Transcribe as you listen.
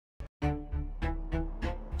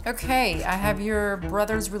Okay, I have your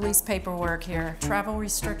brother's release paperwork here. Travel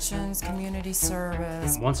restrictions, community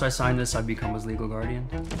service. Once I sign this, I become his legal guardian.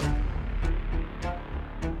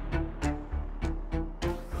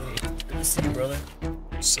 Hey, good to see you, brother.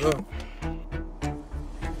 What's up?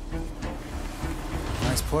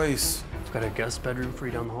 Nice place. I've got a guest bedroom for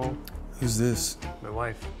you down the hall. Who's this? My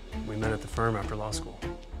wife. We met at the firm after law school.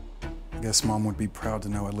 I guess Mom would be proud to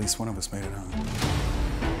know at least one of us made it home.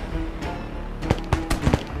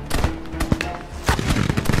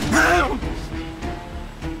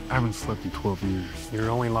 I haven't slept in 12 years. You're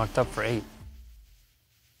only locked up for 8.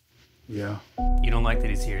 Yeah. You don't like that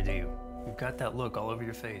he's here, do you? You've got that look all over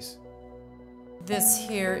your face. This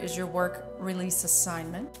here is your work release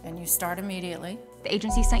assignment, and you start immediately. The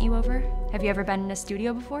agency sent you over? Have you ever been in a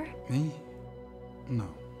studio before? Me? No.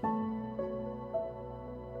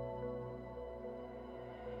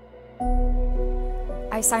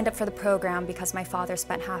 I signed up for the program because my father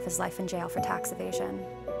spent half his life in jail for tax evasion.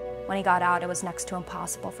 When he got out, it was next to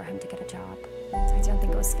impossible for him to get a job. I didn't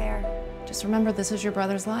think it was fair. Just remember, this is your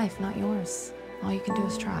brother's life, not yours. All you can do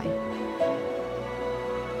is try.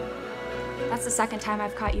 That's the second time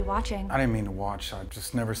I've caught you watching. I didn't mean to watch. I've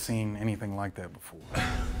just never seen anything like that before.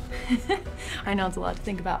 I know it's a lot to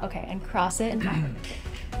think about. Okay, and cross it and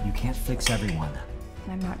You can't fix everyone.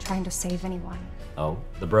 I'm not trying to save anyone. Oh,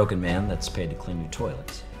 the broken man that's paid to clean your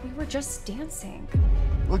toilets. We were just dancing.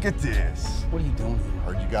 Look at this. What are you doing here?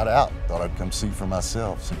 Heard you got out. Thought I'd come see for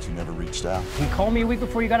myself since you never reached out. He called me a week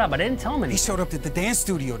before you got out, but I didn't tell him He anything. showed up at the dance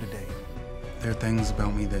studio today. There are things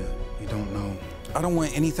about me that you don't know. I don't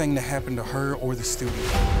want anything to happen to her or the studio.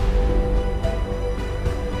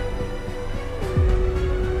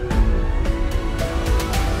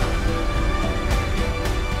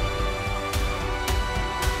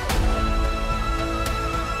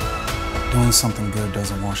 Doing something good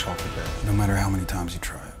doesn't wash off your bad, no matter how many times you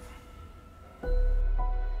try it.